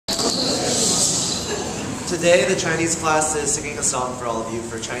Today, the Chinese class is singing a song for all of you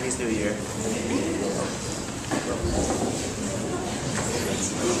for Chinese New Year.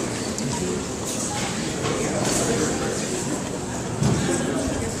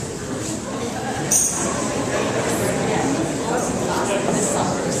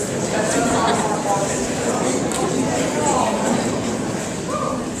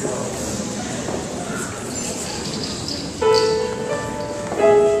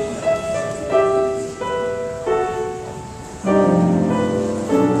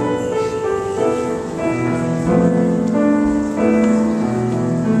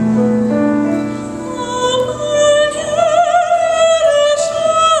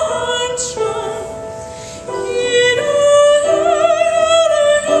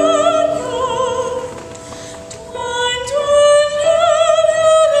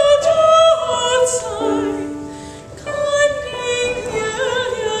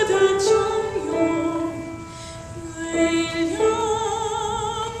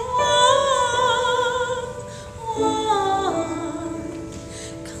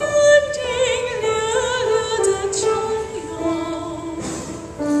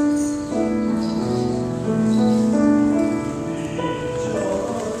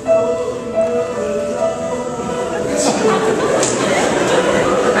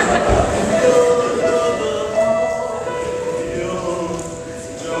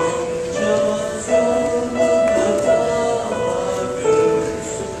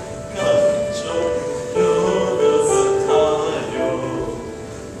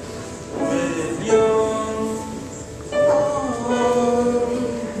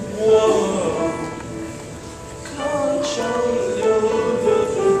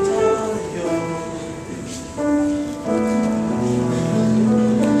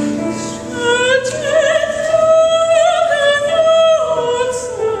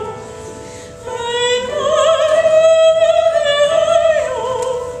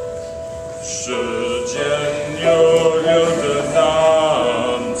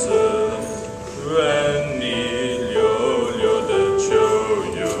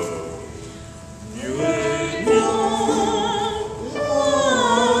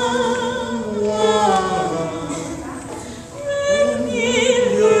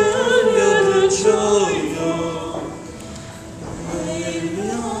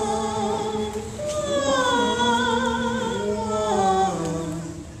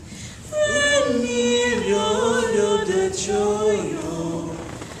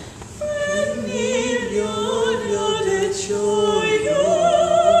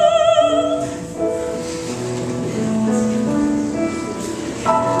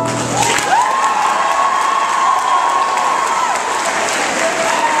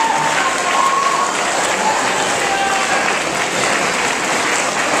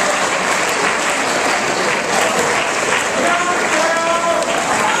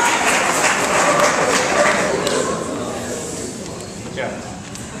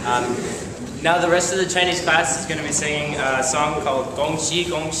 Now the rest of the Chinese class is going to be singing a song called Gong Xi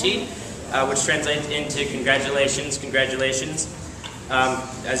Gong Xi, which translates into congratulations, congratulations.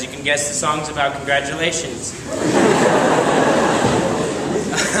 As you can guess, the song's about congratulations.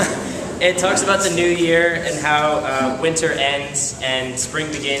 It talks about the new year and how winter ends and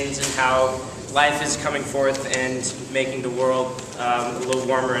spring begins and how life is coming forth and making the world a little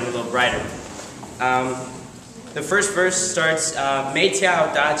warmer and a little brighter. The first verse starts, 每条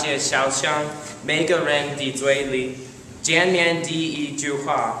大街小巷，每个人的嘴里，见面第一句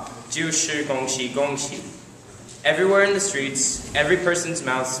话就是恭喜恭喜。Everywhere in the streets, every person's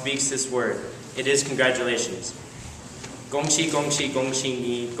mouth speaks this word. It is congratulations. 恭喜恭喜恭喜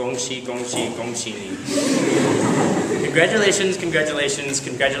你，恭喜恭喜恭喜你。Congratulations, congratulations,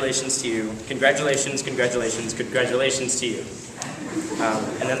 congratulations to you. Congratulations, congratulations, congratulations to you.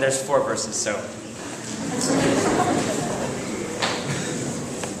 And then there's 4 verses, so.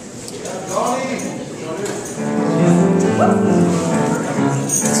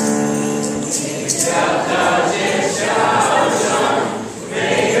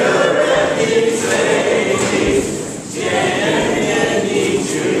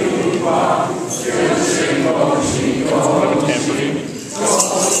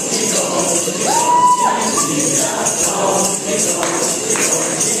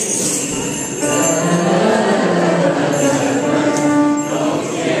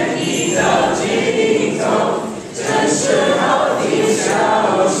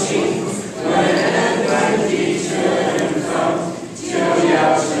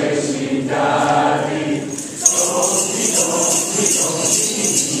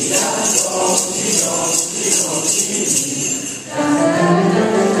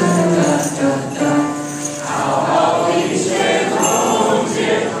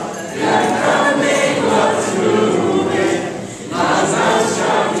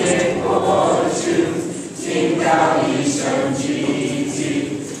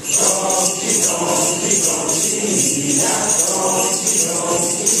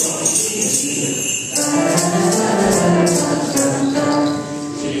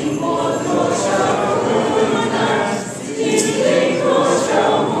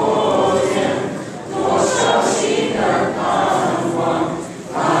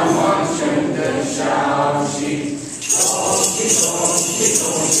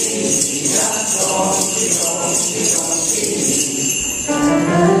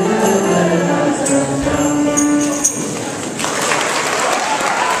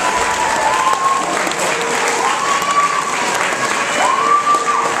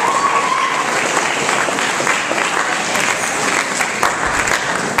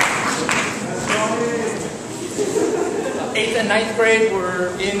 and 9th grade were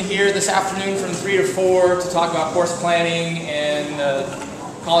in here this afternoon from 3 to 4 to talk about course planning and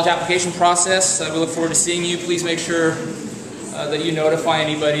college application process. We look forward to seeing you. Please make sure that you notify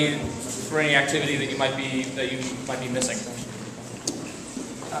anybody for any activity that you might be missing.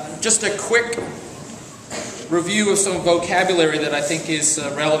 Just a quick review of some vocabulary that I think is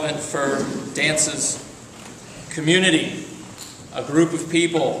relevant for dance's community. A group of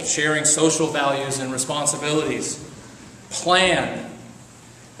people sharing social values and responsibilities. Plan,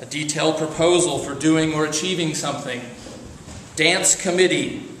 a detailed proposal for doing or achieving something. Dance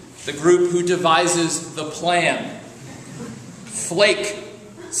committee, the group who devises the plan. Flake,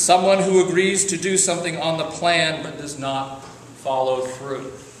 someone who agrees to do something on the plan but does not follow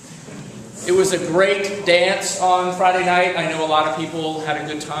through. It was a great dance on Friday night. I know a lot of people had a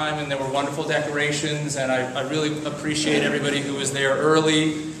good time and there were wonderful decorations, and I really appreciate everybody who was there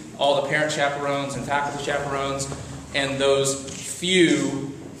early, all the parent chaperones and faculty chaperones, and those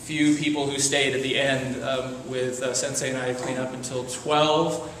few people who stayed at the end with Sensei and I to clean up until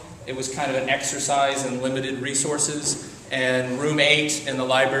 12. It was kind of an exercise in limited resources, and room 8 and the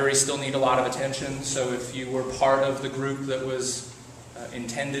library still need a lot of attention, so if you were part of the group that was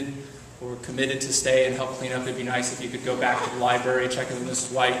intended or committed to stay and help clean up, it'd be nice if you could go back to the library, check in with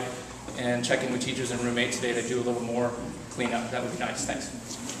Mrs. White, and check in with teachers and room 8 today to do a little more cleanup. That would be nice. Thanks.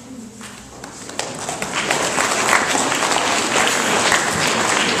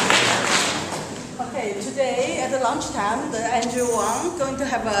 Okay, today at the lunchtime, Andrew Wang going to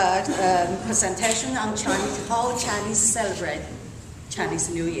have a presentation on Chinese, how Chinese celebrate Chinese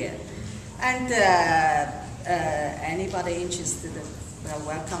New Year. And anybody interested,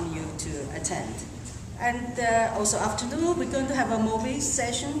 welcome you to attend. And also afternoon, we're going to have a movie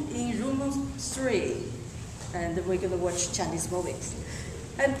session in room 3. And we're going to watch Chinese movies.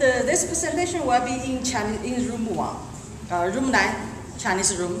 And this presentation will be in room 1, room 9,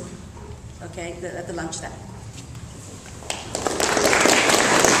 Chinese room. Okay, at the lunchtime.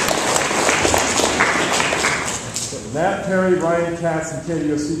 Matt, Terry, Ryan, Katz, and Katie,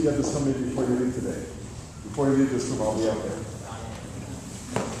 you'll see get this somebody before you leave today. Before you leave this room, I'll be out there.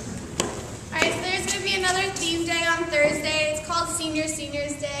 Alright, so there's going to be another theme day on Thursday. It's called Seniors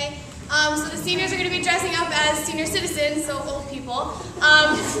Day. So the seniors are going to be dressing up as senior citizens, so old people.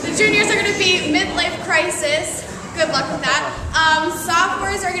 The juniors are going to be midlife crisis. Good luck with that.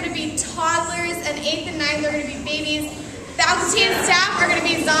 Sophomores are going to be toddlers, and 8th and 9th are going to be babies. Faculty and staff are going to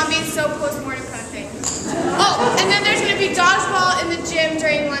be zombies, so post-mortem kind of thing. Oh, and then there's going to be dodgeball in the gym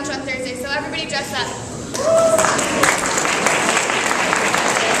during lunch on Thursday, so everybody dress up.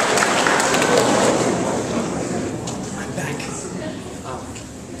 I'm back.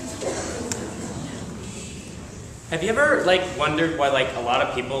 Have you ever wondered why a lot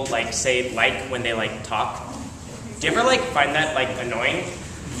of people say when they talk? Do you ever find that annoying?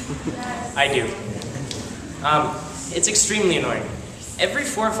 I do. It's extremely annoying. Every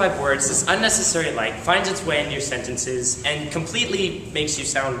 4 or 5 words, this unnecessary finds its way into your sentences and completely makes you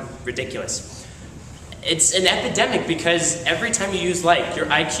sound ridiculous. It's an epidemic because every time you use your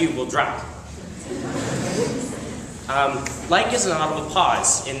IQ will drop. Is an audible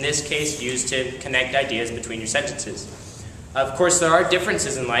pause, in this case used to connect ideas between your sentences. Of course, there are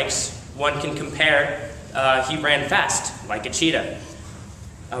differences in likes. One can compare, he ran fast, like a cheetah.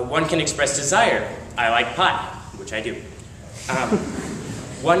 One can express desire, I like pie, which I do.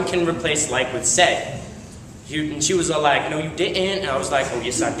 One can replace with said. And she was all no you didn't, and I was oh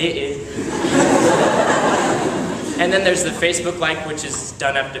yes I did. And then there's the Facebook which is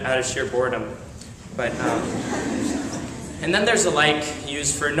done out of sheer boredom. But, and then there's a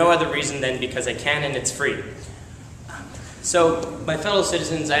used for no other reason than because I can and it's free. So, my fellow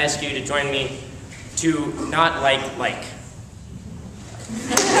citizens, I ask you to join me to not like.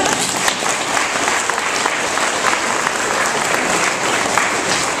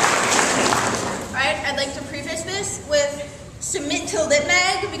 Alright, I'd like to preface this with submit to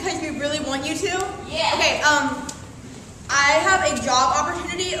LitMag because we really want you to. Yeah. Okay, I have a job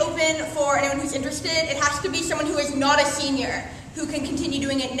opportunity open for anyone who's interested. It has to be someone who is not a senior, who can continue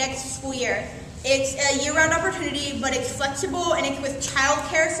doing it next school year. It's a year-round opportunity, but it's flexible and it's with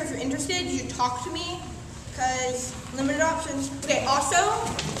childcare, so if you're interested, you should talk to me, because limited options. Okay, also,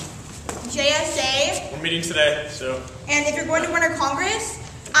 JSA. We're meeting today, so. And if you're going to Winter Congress,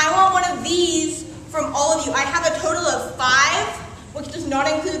 I want one of these from all of you. I have a total of 5, which does not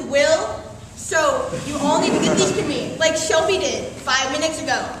include Will. So you all need to get these to me, like Shelby did 5 minutes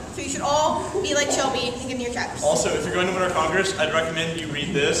ago. So you should all be like Shelby and give me your checks. Also, if you're going to Winter Congress, I'd recommend you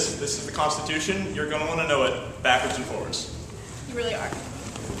read this. This is the Constitution. You're going to want to know it backwards and forwards. You really are.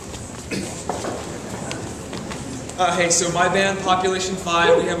 Hey, so my band, Population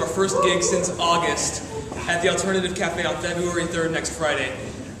 5, we have our first gig since August at the Alternative Cafe on February 3rd, next Friday.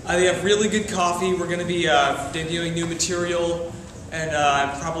 They have really good coffee. We're going to be debuting new material, and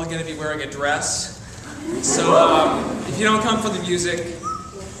I'm probably going to be wearing a dress. So if you don't come for the music,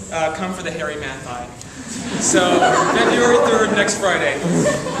 come for the hairy man thigh. So February 3rd, next Friday.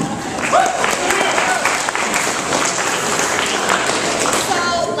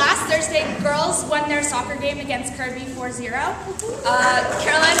 Thursday, girls won their soccer game against Kirby 4-0.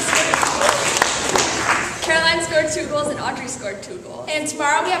 Caroline scored 2 goals and Audrey scored 2 goals. And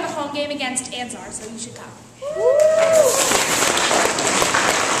tomorrow we have a home game against Anzar, so you should come.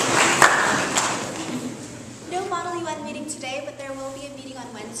 No Model UN meeting today, but there will be a meeting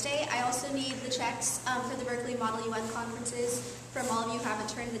on Wednesday. I also need the checks for the Berkeley Model UN conferences from all of you who haven't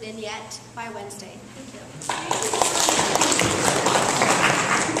turned it in yet by Wednesday. Thank you.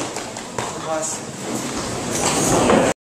 Awesome.